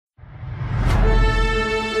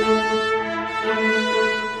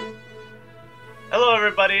Hello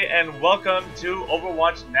everybody and welcome to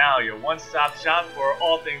Overwatch Now, your one-stop shop for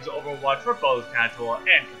all things Overwatch for both casual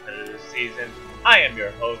and competitive season. I am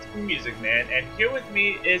your host, Music Man, and here with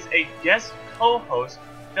me is a guest co-host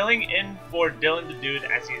filling in for Dylan the Dude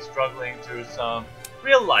as he's struggling through some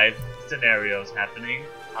real-life scenarios happening.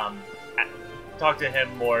 Talk to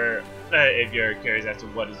him more if you're curious as to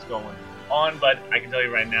what is going on, but I can tell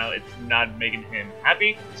you right now it's not making him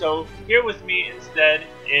happy. So here with me instead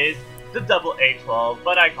is the double A12,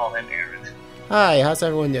 but I call him Aaron. Hi, how's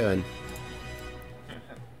everyone doing?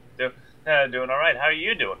 Doing alright. How are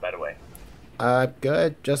you doing, by the way?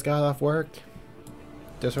 Good. Just got off work.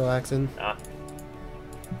 Just relaxing.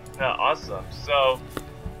 Awesome.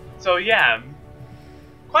 So yeah,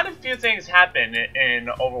 quite a few things happen in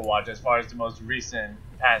Overwatch as far as the most recent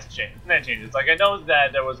changes. Like, I know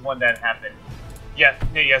that there was one that happened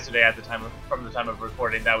yesterday from the time of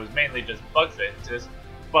recording that was mainly just bug fixes.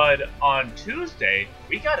 But on Tuesday,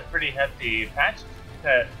 we got a pretty hefty patch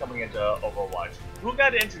coming into Overwatch. Who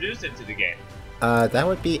got introduced into the game? That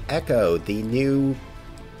would be Echo, the new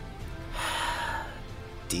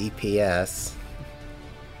DPS.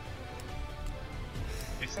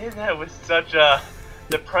 You say that with such a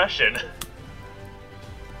depression.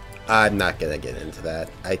 I'm not gonna get into that.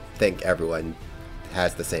 I think everyone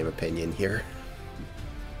has the same opinion here.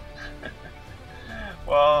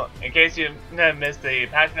 Well, in case you missed the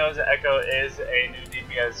patch notes, Echo is a new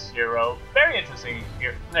DPS hero. Very interesting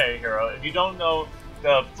hero. If you don't know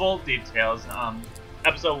the full details,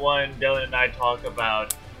 episode 1, Dylan and I talk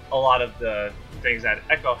about a lot of the things that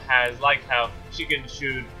Echo has, like how she can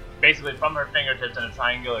shoot basically from her fingertips in a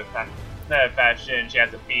triangular fashion. She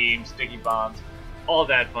has a beam, sticky bombs, all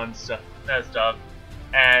that fun stuff.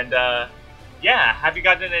 And yeah, have you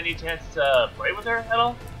gotten any chance to play with her at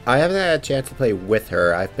all? I haven't had a chance to play with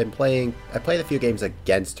her. I played a few games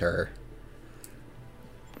against her.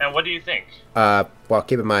 And what do you think? Well,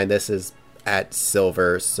 keep in mind this is at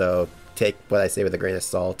silver, so take what I say with a grain of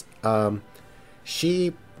salt.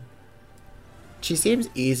 She seems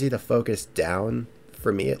easy to focus down,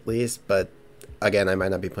 for me at least, but again, I might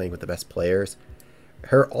not be playing with the best players.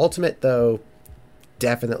 Her ultimate, though,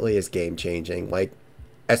 definitely is game-changing. Like,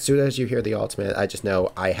 as soon as you hear the ultimate, I just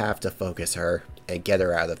know I have to focus her and get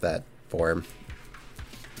her out of that form.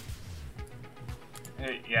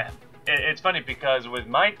 Yeah, it's funny because with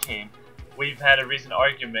my team, we've had a recent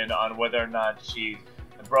argument on whether or not she's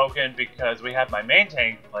broken, because we have my main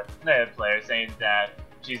tank player saying that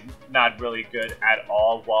she's not really good at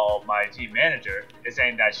all, while my team manager is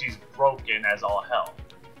saying that she's broken as all hell.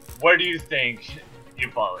 Where do you think you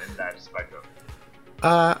fall in that spectrum?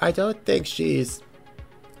 I don't think she's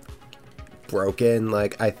broken.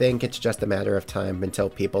 Like, I think it's just a matter of time until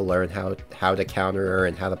people learn how to counter her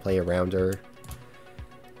and how to play around her.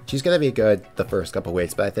 She's gonna be good the first couple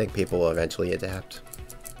weeks, but I think people will eventually adapt.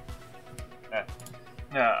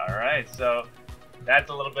 Alright, so that's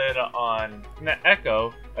a little bit on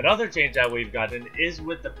Echo. Another change that we've gotten is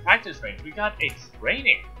with the practice range. We got a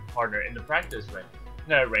training partner in the practice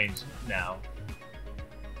range now.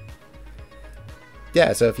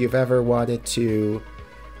 Yeah, so if you've ever wanted to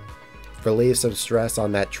relieve some stress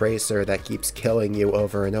on that Tracer that keeps killing you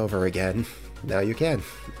over and over again, now you can.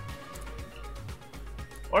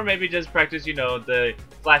 Or maybe just practice, the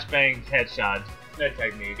flashbang headshot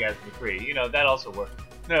technique as McCree. That also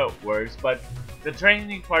works. But the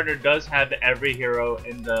training partner does have every hero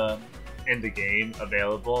in the game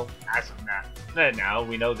available as of now.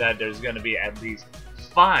 We know that there's going to be at least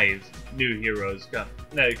 5 new heroes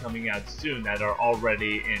coming out soon that are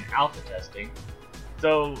already in alpha testing.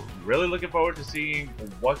 So, really looking forward to seeing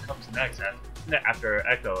what comes next after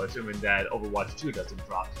Echo, assuming that Overwatch 2 doesn't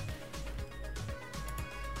drop.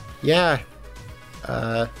 Yeah.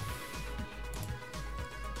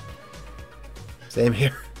 Same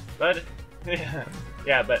here. But,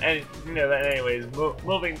 anyways,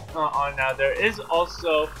 moving on now, there is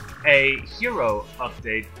also a hero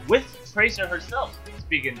update with Tracer herself.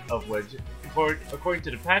 Speaking of which, according to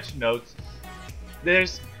the patch notes,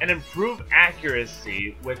 there's an improved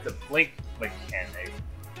accuracy with the blink mechanic.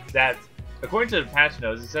 That, according to the patch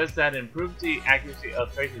notes, it says that it improves the accuracy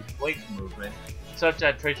of Tracer's blink movement, such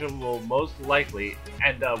that Tracer will most likely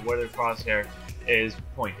end up where the crosshair is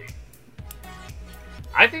pointing.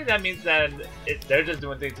 I think that means that they're just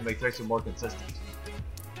doing things to make Tracer more consistent.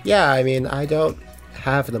 Yeah, I mean, I don't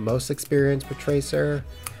have the most experience with Tracer.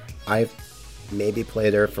 I've maybe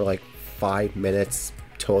played her for like 5 minutes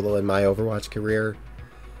total in my Overwatch career,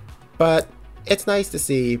 but it's nice to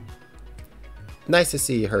see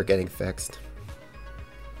her getting fixed.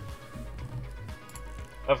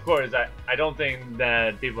 of course, I don't think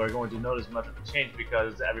that people are going to notice much of a change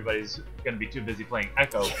because everybody's going to be too busy playing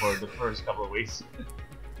Echo for the first couple of weeks.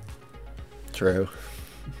 True.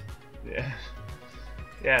 Yeah.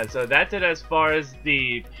 Yeah, so that's it as far as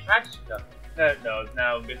the patch goes.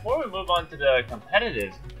 Now, before we move on to the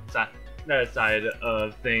competitive side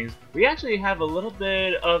of things, we actually have a little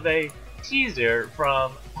bit of a teaser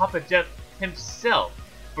from Papa Jeff himself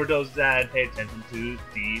for those that pay attention to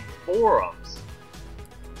the forums.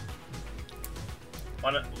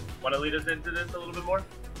 Wanna lead us into this a little bit more?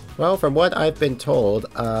 Well, from what I've been told,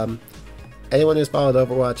 anyone who's followed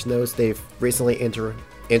Overwatch knows they've recently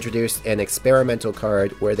introduced an experimental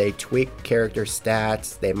card where they tweak character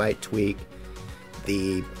stats. They might tweak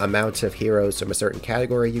the amount of heroes from a certain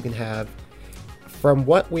category you can have. From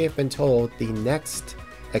what we have been told, the next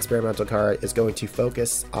experimental card is going to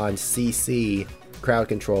focus on CC crowd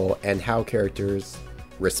control and how characters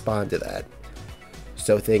respond to that.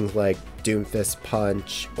 So things like Doomfist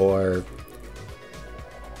Punch or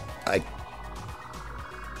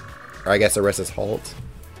I guess Orisa's Halt.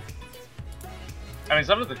 I mean,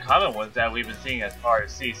 some of the common ones that we've been seeing as far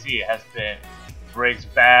as CC has been Briggs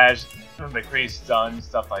Bash, McCree Stun,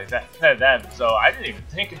 stuff like that. So I didn't even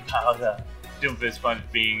think about Doomfist Punch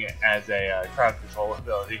being as a crowd control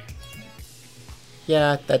ability.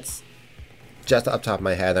 Yeah, that's just up top of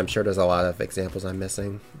my head. I'm sure there's a lot of examples I'm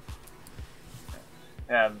missing.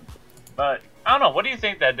 But I don't know. What do you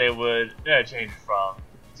think that they would change from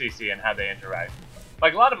CC and how they interact?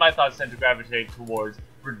 Like, a lot of my thoughts tend to gravitate towards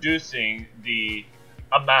reducing the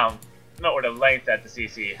amount, or the length that the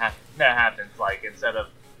CC that happens. Like, instead of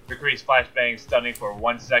McCree's flashbang stunning for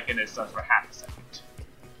 1 second, it stuns for half a second.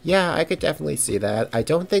 Yeah, I could definitely see that. I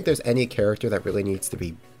don't think there's any character that really needs to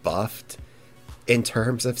be buffed in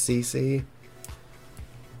terms of CC.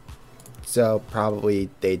 So probably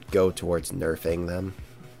they'd go towards nerfing them.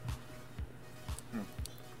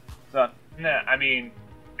 So, I mean,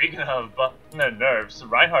 speaking of nerfs,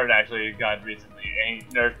 Reinhardt actually got recently a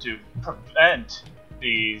nerf to prevent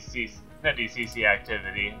the CC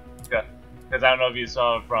activity. Because I don't know if you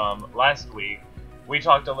saw from last week, we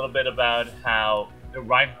talked a little bit about how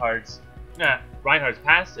Reinhardt's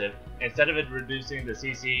passive, instead of it reducing the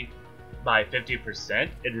CC by 50%,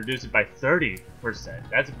 it reduced it by 30%.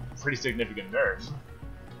 That's a pretty significant nerf.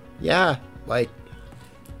 Yeah, like,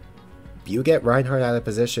 you get Reinhardt out of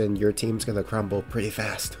position, your team's gonna crumble pretty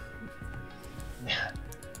fast.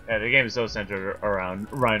 Yeah, the game is so centered around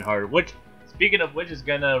Reinhardt, which, speaking of which, is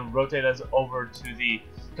gonna rotate us over to the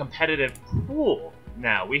competitive pool.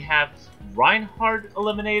 Now, we have Reinhardt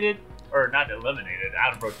eliminated, or not eliminated,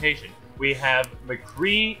 out of rotation. We have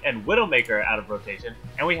McCree and Widowmaker out of rotation,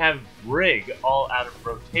 and we have Brig all out of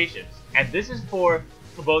rotation. And this is for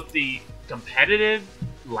both the competitive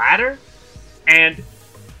ladder and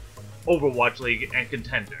Overwatch League and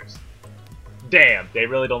contenders. Damn, they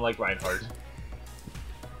really don't like Reinhardt.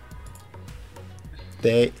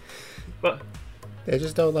 They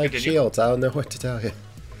just don't like shields. I don't know what to tell you.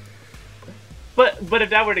 But if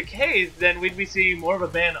that were the case, then we'd be seeing more of a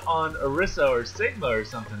ban on Orisa or Sigma or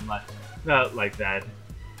something like that.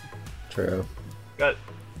 True. Yeah.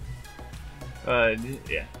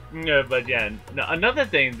 But yeah, another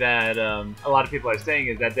thing that a lot of people are saying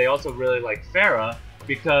is that they also really like Pharah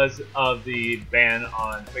because of the ban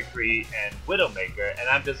on McCree and Widowmaker. And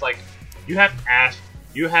I'm just like, you have Ashe,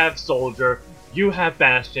 you have Soldier, you have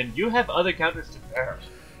Bastion, you have other counters to Pharah.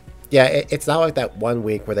 Yeah, it's not like that one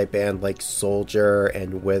week where they banned like Soldier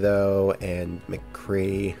and Widow and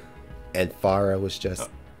McCree, and Pharah was just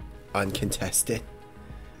uncontested.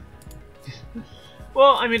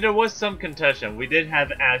 Well, I mean, there was some contention. We did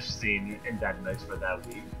have Ashe seen in that mix for that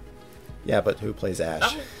week. Yeah, but who plays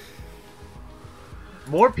Ashe?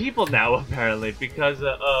 More people now, apparently, because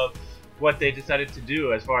of what they decided to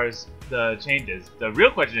do as far as the changes. The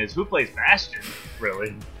real question is, who plays Bastion,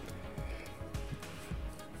 really?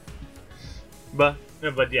 But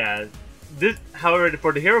yeah, this, however,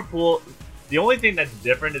 for the hero pool, the only thing that's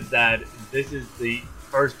different is that this is the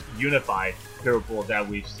first unified hero pool that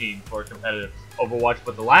we've seen for competitive Overwatch.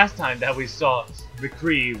 But the last time that we saw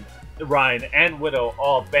McCree, Ryan, and Widow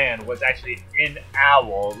all banned was actually in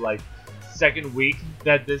OWL, like second week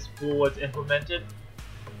that this pool was implemented.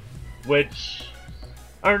 Which,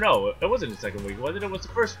 I don't know, it wasn't the second week, was it? It was the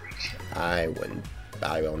first week. I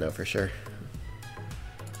won't know for sure.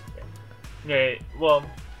 Okay, well,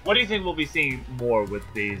 what do you think we'll be seeing more with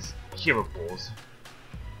these hero pools?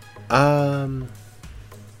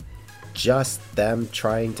 Just them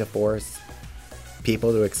trying to force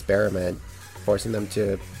people to experiment, forcing them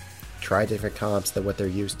to try different comps than what they're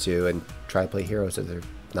used to and try to play heroes that they're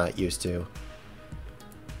not used to.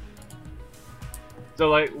 So,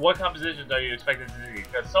 like, what compositions are you expected to see?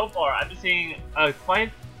 Because so far, I've been seeing a quite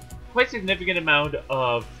significant amount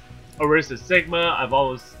of Orisa Sigma. I've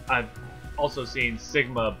also seen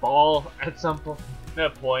Sigma Ball at some point.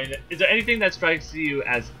 Is there anything that strikes you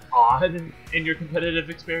as odd in your competitive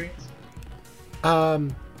experience? I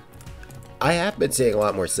have been seeing a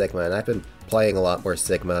lot more Sigma, and I've been playing a lot more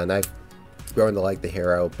Sigma, and I've grown to like the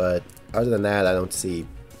hero, but other than that, I don't see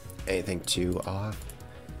anything too off.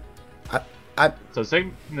 So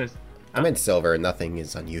Sigma... I'm in silver, and nothing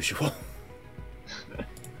is unusual.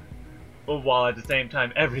 While at the same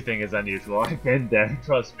time, everything is unusual. I've been there,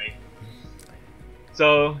 trust me.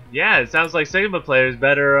 So, yeah, it sounds like Sigma players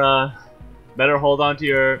better hold on to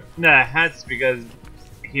your hats, because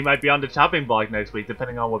he might be on the chopping block next week,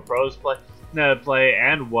 depending on what pros play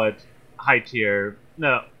and what high-tier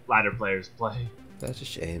ladder players play. That's a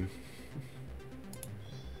shame.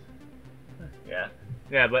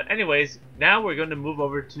 Yeah, but anyways, now we're going to move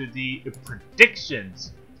over to the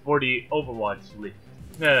predictions for the Overwatch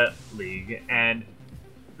League. And,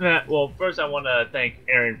 well, first I want to thank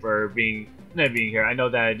Aaron for being here. I know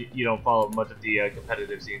that you don't follow much of the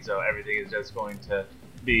competitive scene, so everything is just going to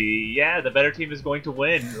be, the better team is going to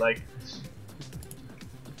win. Like,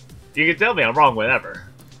 you can tell me I'm wrong whenever.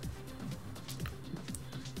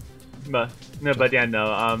 But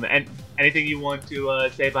and anything you want to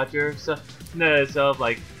say about yourself,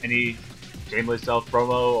 like any shameless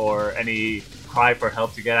self-promo or any cry for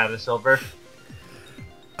help to get out of silver?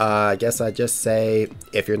 I guess I'd just say,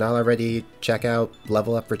 if you're not already, check out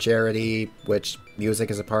Level Up for Charity, which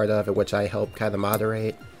music is a part of, and which I help kind of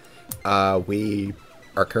moderate. We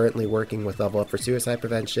are currently working with Level Up for Suicide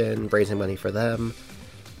Prevention, raising money for them.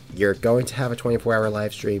 You're going to have a 24-hour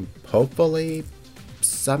live stream, hopefully,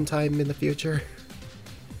 sometime in the future.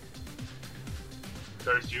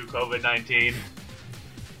 Curse you, COVID-19.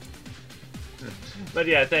 But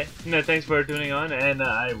yeah, thanks for tuning on, and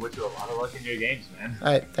I wish you a lot of luck in your games, man.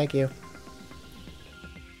 Alright, thank you.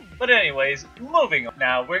 But anyways, moving on.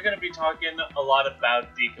 Now, we're going to be talking a lot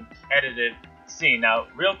about the competitive scene. Now,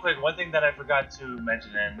 real quick, one thing that I forgot to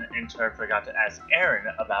mention and in turn forgot to ask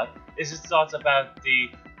Aaron about is his thoughts about the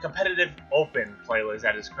competitive open playlist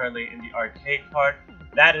that is currently in the arcade card.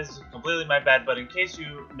 That is completely my bad, but in case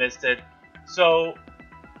you missed it, so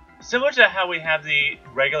similar to how we have the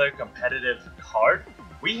regular competitive card,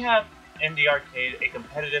 we have in the arcade a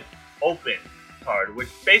competitive open card, which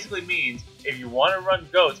basically means if you want to run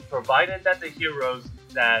GOATs, provided that the heroes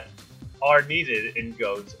that are needed in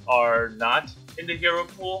GOATs are not in the hero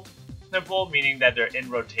pool, meaning that they're in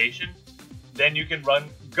rotation, then you can run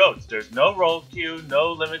GOATs. There's no roll queue,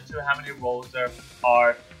 no limit to how many rolls there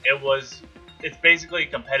are. It's basically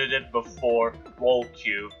competitive before roll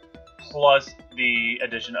queue, plus the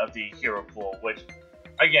addition of the hero pool, which,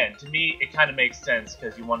 again, to me, it kind of makes sense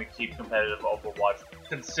because you want to keep competitive Overwatch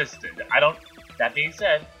consistent. That being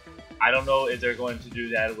said, I don't know if they're going to do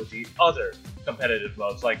that with the other competitive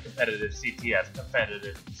modes, like competitive CTF,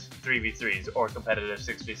 competitive 3v3s, or competitive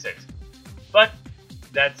 6v6. But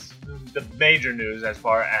that's the major news as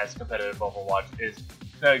far as competitive Overwatch is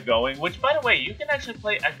going, which, by the way, you can actually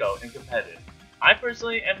play Echo in competitive. I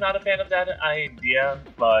personally am not a fan of that idea,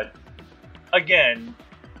 but again,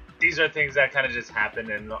 these are things that kind of just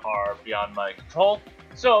happen and are beyond my control.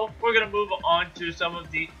 So we're going to move on to some of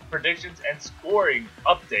the predictions and scoring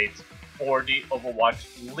updates for the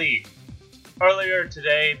Overwatch League. Earlier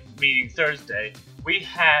today, meaning Thursday, we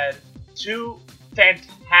had two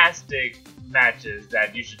fantastic matches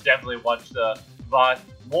that you should definitely watch the VOD.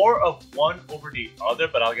 More of one over the other,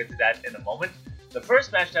 but I'll get to that in a moment. The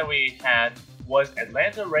first match that we had was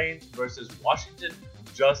Atlanta Reigns versus Washington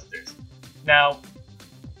Justice. Now,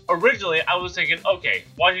 originally I was thinking, okay,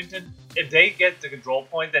 Washington, if they get the control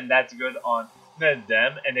point, then that's good on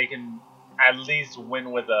them, and they can at least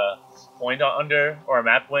win with a point under, or a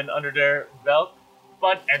map win under their belt.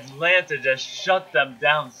 But Atlanta just shut them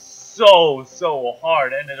down so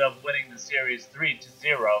hard, ended up winning the series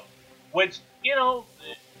 3-0, which, you know,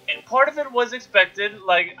 part of it was expected.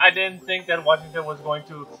 Like, I didn't think that Washington was going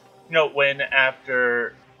to, win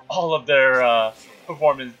after all of their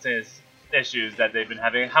performances issues that they've been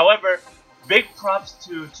having. However, big props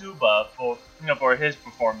to Tuba for his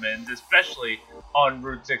performance, especially on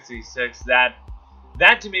Route 66. That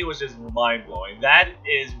to me was just mind blowing. That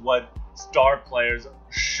is what star players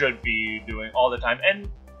should be doing all the time, and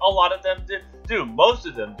a lot of them do. Most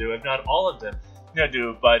of them do, if not all of them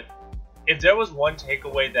do. But if there was one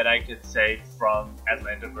takeaway that I could say from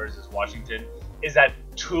Atlanta versus Washington, is that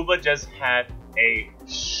Tuba just had a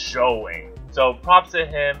showing. So props to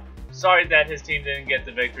him. Sorry that his team didn't get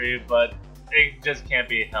the victory, but it just can't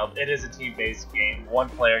be helped. It is a team-based game. One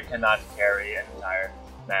player cannot carry an entire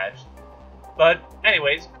match. But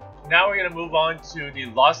anyways, now we're going to move on to the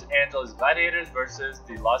Los Angeles Gladiators versus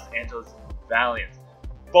the Los Angeles Valiants.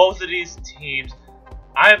 Both of these teams,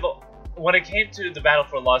 when it came to the battle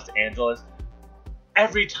for Los Angeles,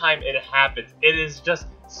 every time it happens, it is just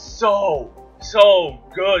so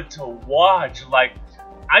good to watch. Like,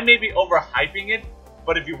 I may be overhyping it,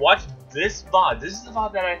 but if you watch this VOD, this is the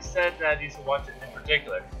VOD that I said that you should watch it in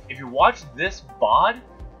particular. If you watch this VOD,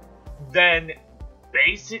 then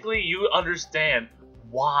basically you understand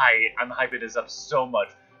why I'm hyping this up so much.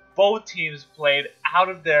 Both teams played out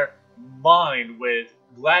of their mind, with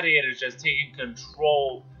Gladiators just taking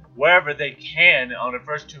control wherever they can on the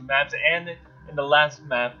first two maps and in the last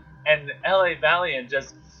map, and LA Valiant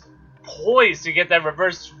just poised to get that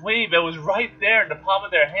reverse sweep. It was right there in the palm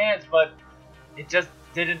of their hands, but it just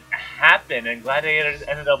didn't happen, and Gladiators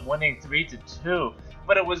ended up winning 3-2.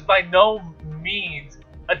 But it was by no means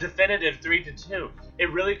a definitive 3-2.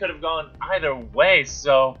 It really could have gone either way,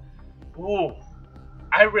 so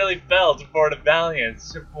I really felt for the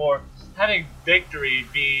Valiants for having victory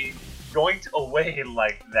be going away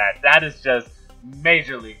like that. That is just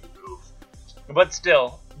majorly goof. But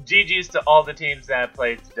still, GG's to all the teams that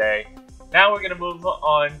played today. Now we're going to move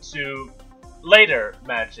on to later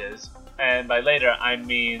matches. And by later, I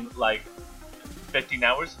mean like 15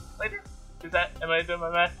 hours later? Am I doing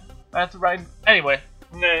my math? That's right. Anyways,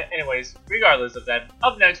 regardless of that,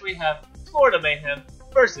 up next we have Florida Mayhem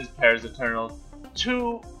versus Paris Eternals.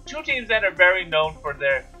 Two teams that are very known for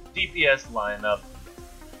their DPS lineup,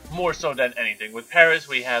 more so than anything. With Paris,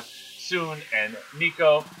 we have Soon and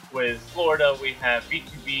Nico. With Florida, we have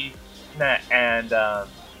BQB and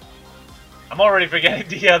I'm already forgetting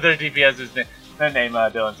the other DPS's name. The name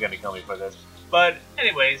Dylan's gonna kill me for this. But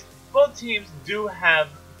anyways, both teams do have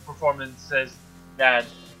performances that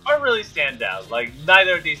are really stand out. Like,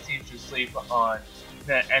 neither of these teams should sleep on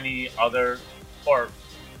any other, or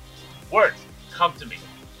words, come to me.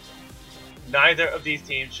 Neither of these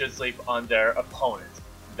teams should sleep on their opponents.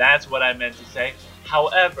 That's what I meant to say.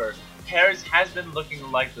 However, Paris has been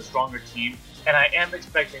looking like the stronger team, and I am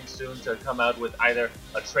expecting soon to come out with either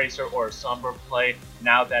a Tracer or a Sombra play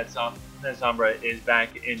now that Sombra is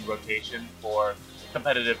back in rotation for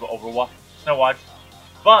competitive Overwatch.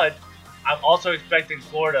 But I'm also expecting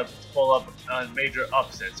Florida to pull up a major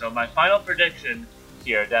upset. So my final prediction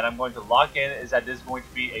here that I'm going to lock in is that this is going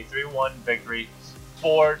to be a 3-1 victory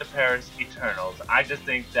for the Paris Eternals. I just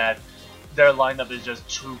think that their lineup is just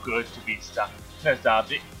too good to be stopped.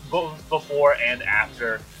 Both before and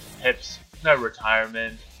after Hip's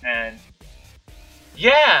retirement. And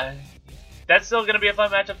yeah, that's still going to be a fun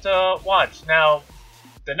matchup to watch. Now,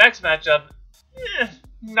 the next matchup,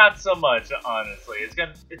 not so much, honestly.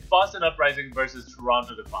 It's Boston Uprising versus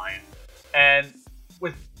Toronto Defiant. And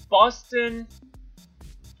with Boston,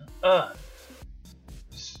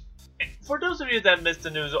 for those of you that missed the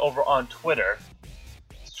news over on Twitter,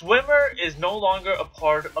 Swimmer is no longer a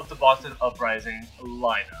part of the Boston Uprising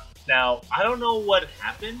lineup. Now, I don't know what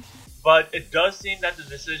happened, but it does seem that the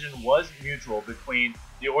decision was mutual between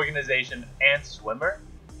the organization and Swimmer.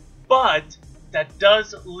 But that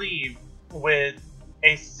does leave with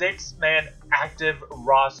a 6-man active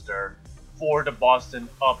roster for the Boston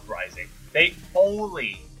Uprising. They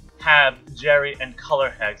only have Jerry and Color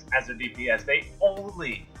Hex as their DPS. They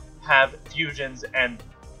only have Fusions and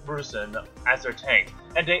Brusen as their tanks.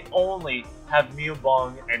 And they only have Mew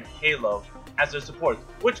Bong and Halo as their supports.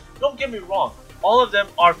 Which, don't get me wrong, all of them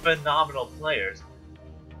are phenomenal players.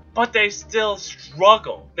 But they still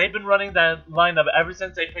struggle. They've been running that lineup ever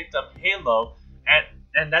since they picked up Halo,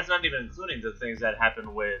 and that's not even including the things that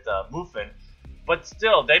happened with Mufin. But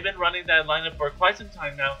still, they've been running that lineup for quite some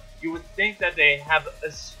time now. You would think that they have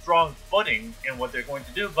a strong footing in what they're going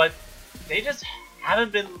to do, but they just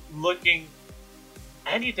haven't been looking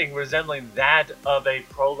anything resembling that of a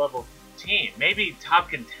pro-level team. Maybe top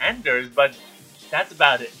contenders, but that's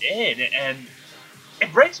about it. And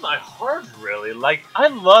it breaks my heart, really. Like, I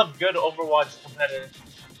love good Overwatch competitive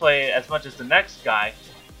play as much as the next guy,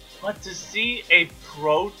 but to see a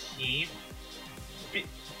pro team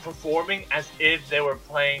performing as if they were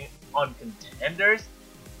playing on contenders,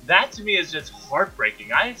 that to me is just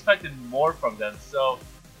heartbreaking. I expected more from them, so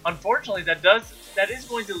unfortunately that is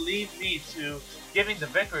going to lead me to giving the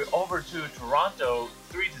victory over to Toronto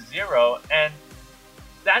 3-0, and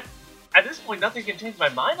that, at this point, nothing can change my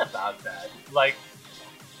mind about that. Like,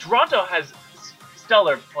 Toronto has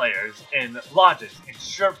stellar players in Logic, in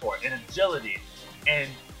Sherport, in Agility, in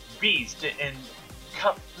Beast, in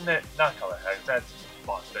not Color Hex, that's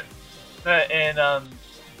Boston, in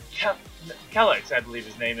Kellex, I believe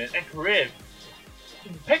his name is, and Karib,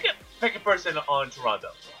 pick a person on Toronto.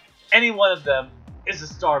 Any one of them is a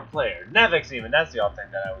star player. Nevix even, that's the other thing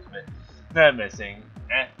that I was missing.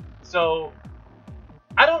 So,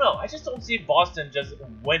 I don't know. I just don't see Boston just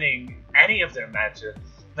winning any of their matches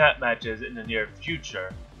in the near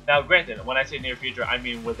future. Now, granted, when I say near future, I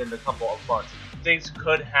mean within a couple of months. Things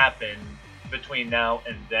could happen between now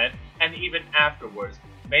and then, and even afterwards.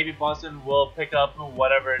 Maybe Boston will pick up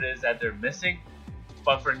whatever it is that they're missing,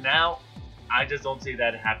 but for now, I just don't see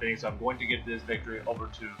that happening, so I'm going to give this victory over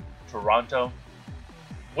to Toronto,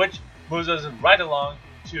 which moves us right along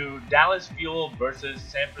to Dallas Fuel versus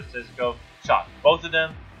San Francisco Shock. Both of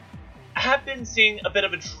them have been seeing a bit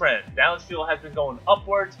of a trend. Dallas Fuel has been going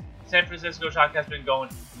upwards, San Francisco Shock has been going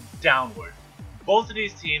downward. Both of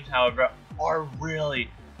these teams, however, are really,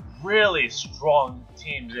 really strong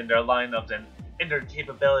teams in their lineups and in their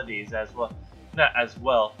capabilities as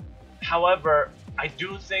well. However, I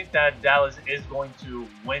do think that Dallas is going to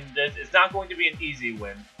win this. It's not going to be an easy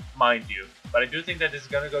win, mind you, but I do think that it's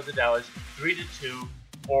going to go to Dallas 3-2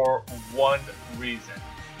 for one reason.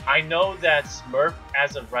 I know that Smurf,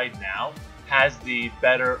 as of right now, has the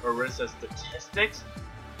better Orisa statistics,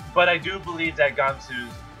 but I do believe that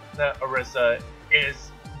Gansu's Orisa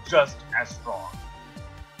is just as strong.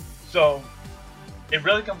 So, it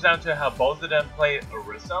really comes down to how both of them play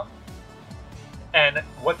Orisa and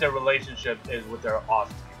what their relationship is with their off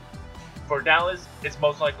team. For Dallas, it's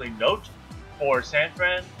most likely Note. For San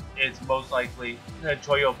Fran, it's most likely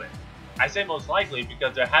Choyobin. I say most likely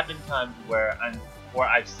because there have been times where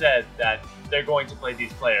I've said that they're going to play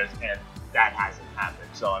these players and that hasn't happened.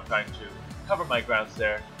 So I'm trying to cover my grounds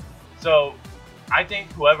there. So I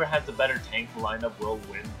think whoever has the better tank lineup will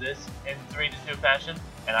win this in 3-2 fashion,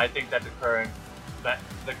 and I think that the current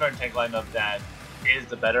tank lineup that is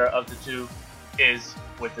the better of the two is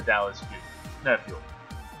with the Dallas Fuel.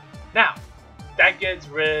 Now, that gets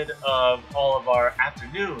rid of all of our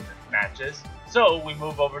afternoon matches, so we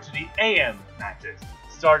move over to the AM matches.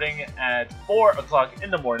 Starting at 4 o'clock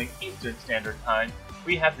in the morning Eastern Standard Time,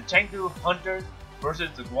 we have the Chengdu Hunters versus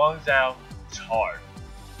the Guangzhou Charge.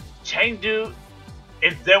 Chengdu,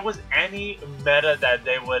 if there was any meta that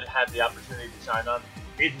they would have the opportunity to shine on,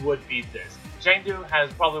 it would be this. Chengdu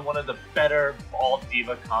has probably one of the better Ball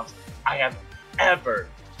Diva comps I have ever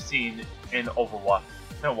seen in Overwatch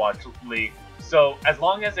League. So as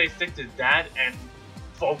long as they stick to that and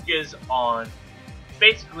focus on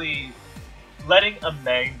basically letting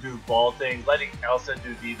Ameng do ball things, letting Elsa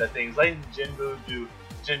do Diva things, letting Jinmu do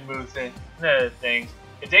Jinmu things,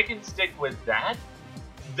 if they can stick with that,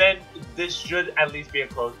 then this should at least be a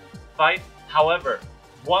close fight. However,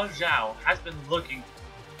 Guangzhou has been looking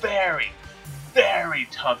very, very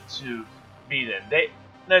tough to beat in.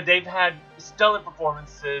 They've had stellar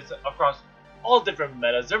performances across all different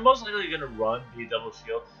metas. They're most likely going to run the Double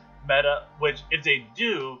Shield meta, which if they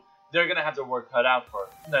do, they're going to have their work cut out for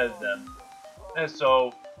them. And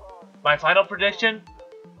so, my final prediction,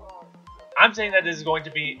 I'm saying that this is going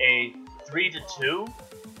to be a 3-2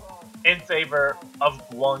 in favor of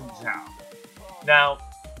Guangzhou. Now,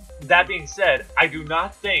 that being said, I do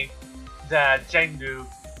not think that Chengdu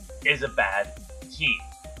is a bad team.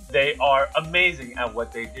 They are amazing at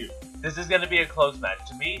what they do. This is going to be a close match.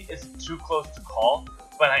 To me, it's too close to call,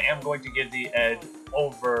 but I am going to give the edge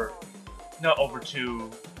over to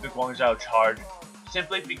the Guangzhou Charge,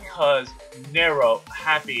 simply because Nero,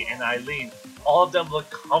 Happy, and Eileen, all of them look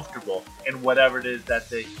comfortable in whatever it is that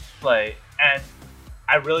they play, and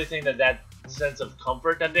I really think that sense of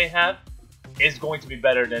comfort that they have is going to be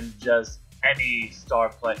better than just any star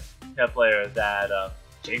player that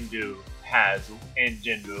Chengdu has in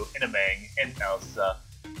Jinbu, in Ameng, in Elsa.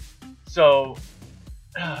 So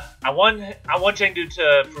I want Chengdu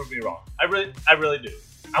to prove me wrong. I really do.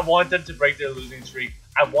 I want them to break their losing streak.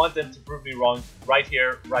 I want them to prove me wrong right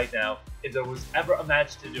here, right now. If there was ever a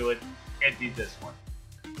match to do it, it'd be this one.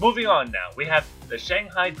 Moving on now, we have the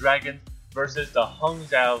Shanghai Dragons versus the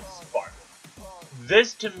Hangzhou Spark.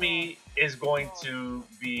 This to me is going to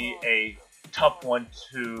be a tough one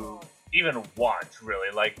to even watch,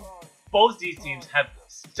 really. Like, both these teams have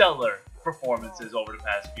stellar performances over the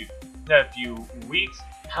past few weeks.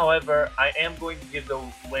 However, I am going to give the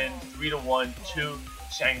win 3-1 to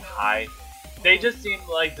Shanghai. They just seem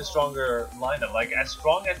like the stronger lineup. Like, as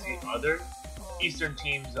strong as the other Eastern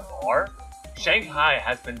teams are, Shanghai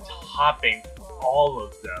has been topping all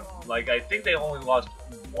of them. Like, I think they only lost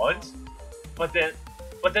once, but then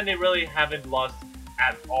they really haven't lost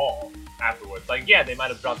at all afterwards. Like, yeah, they might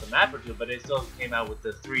have dropped a map or two, but they still came out with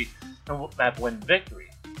the 3-map win victory.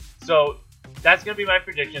 So, that's going to be my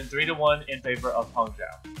prediction, 3-1 in favor of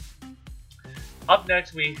Hangzhou. Up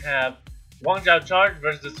next, we have Guangzhou Charge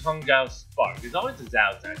versus Hangzhou Spark. It's always the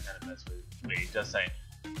Zhao that kind of mess with me, just saying.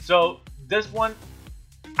 So, this one,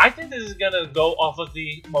 I think this is going to go off of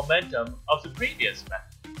the momentum of the previous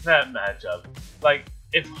matchup. Like,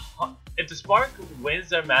 if the Spark wins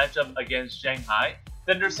their matchup against Shanghai,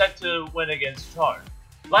 then they're set to win against Charge.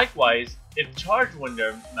 Likewise, if Charge win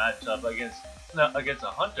their matchup against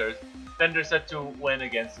the Hunters, then they're set to win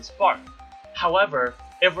against the Spark. However,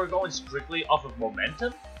 if we're going strictly off of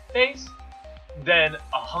momentum base, then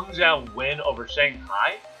a Hangzhou win over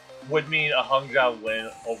Shanghai would mean a Hangzhou win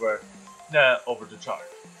over the Charge.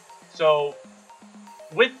 So,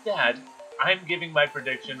 with that, I'm giving my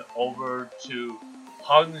prediction over to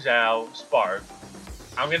Hangzhou Spark.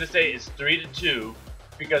 I'm gonna say it's 3-2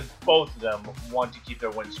 because both of them want to keep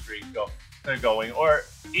their win streak going, or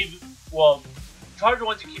even Charge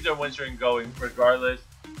wants to keep their win streak going regardless.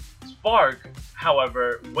 Spark,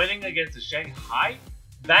 however, winning against the Shanghai,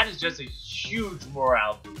 that is just a huge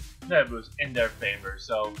morale boost in their favor.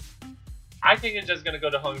 So I think it's just going to go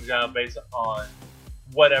to Hangzhou based on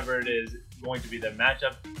whatever it is going to be their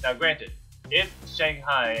matchup. Now granted, if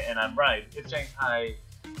Shanghai, and I'm right, if Shanghai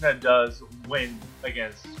does win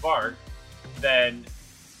against Spark, then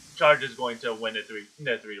Charge is going to win it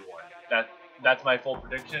 3-1. That's my full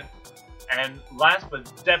prediction. And last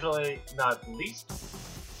but definitely not least,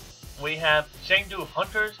 we have Chengdu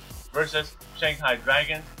Hunters versus Shanghai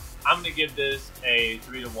Dragons. I'm going to give this a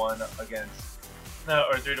 3-1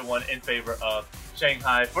 or 3-1 in favor of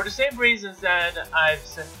Shanghai for the same reasons that I've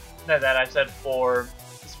said for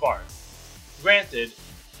Spark. Granted,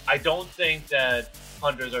 I don't think that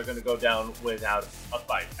Hunters are going to go down without a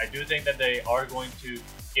fight. I do think that they are going to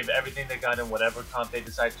give everything they got in whatever comp they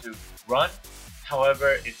decide to run.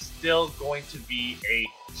 However, it's still going to be a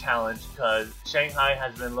challenge because Shanghai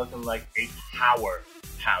has been looking like a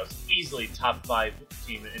powerhouse, easily top 5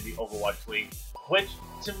 team in the Overwatch League, which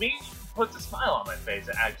to me puts a smile on my face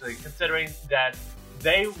actually, considering that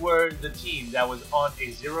they were the team that was on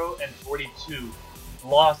a 0-42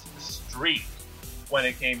 loss streak when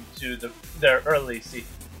it came to their early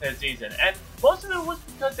season, and most of it was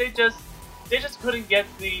because they just couldn't get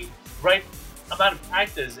the right amount of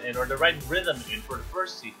practice in or the right rhythm in for the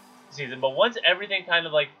first season. But once everything kind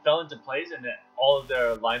of like fell into place and all of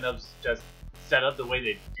their lineups just set up the way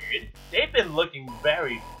they did, they've been looking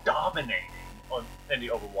very dominating in the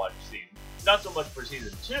Overwatch scene. Not so much for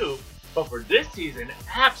season 2, but for this season,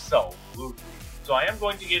 absolutely. So I am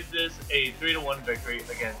going to give this a 3-1 victory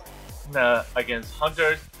against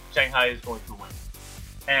Hunters. Shanghai is going to win.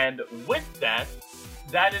 And with that,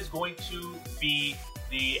 that is going to be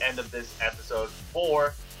the end of this episode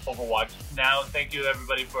for Overwatch Now. Thank you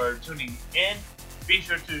everybody for tuning in. Be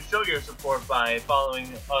sure to show your support by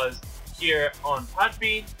following us here on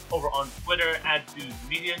Podbean, over on Twitter at Dudes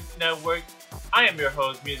Media Network. I am your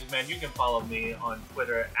host, Music Man. You can follow me on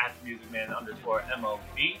Twitter at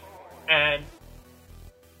musicman_MLB. And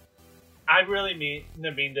I really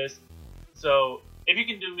mean this. So if you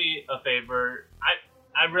can do me a favor,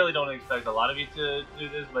 I really don't expect a lot of you to do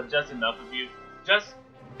this, but just enough of you. Just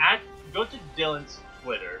go to Dylan's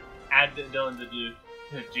Twitter, add Dylan to do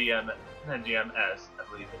GMS, I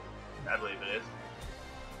believe it is.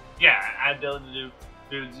 Yeah, add Dylan to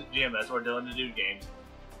do GMS or Dylan to do games,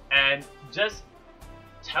 and just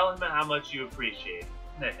tell him how much you appreciate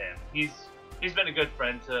him. He's been a good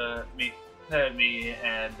friend to me,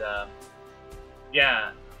 and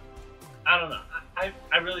yeah, I don't know.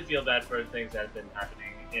 I really feel bad for things that have been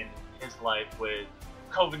happening in his life with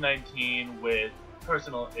COVID-19, with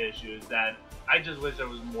personal issues, that I just wish there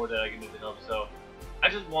was more that I can do to help. So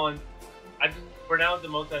for now, the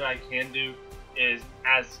most that I can do is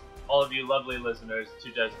ask all of you lovely listeners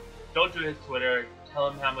to just go to his Twitter, tell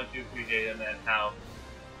him how much you appreciate him and how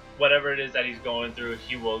whatever it is that he's going through,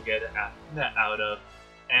 he will get out of.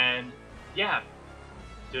 And yeah,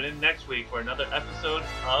 tune in next week for another episode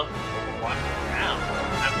of Overwatch Now.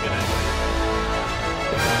 Have a good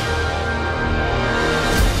night.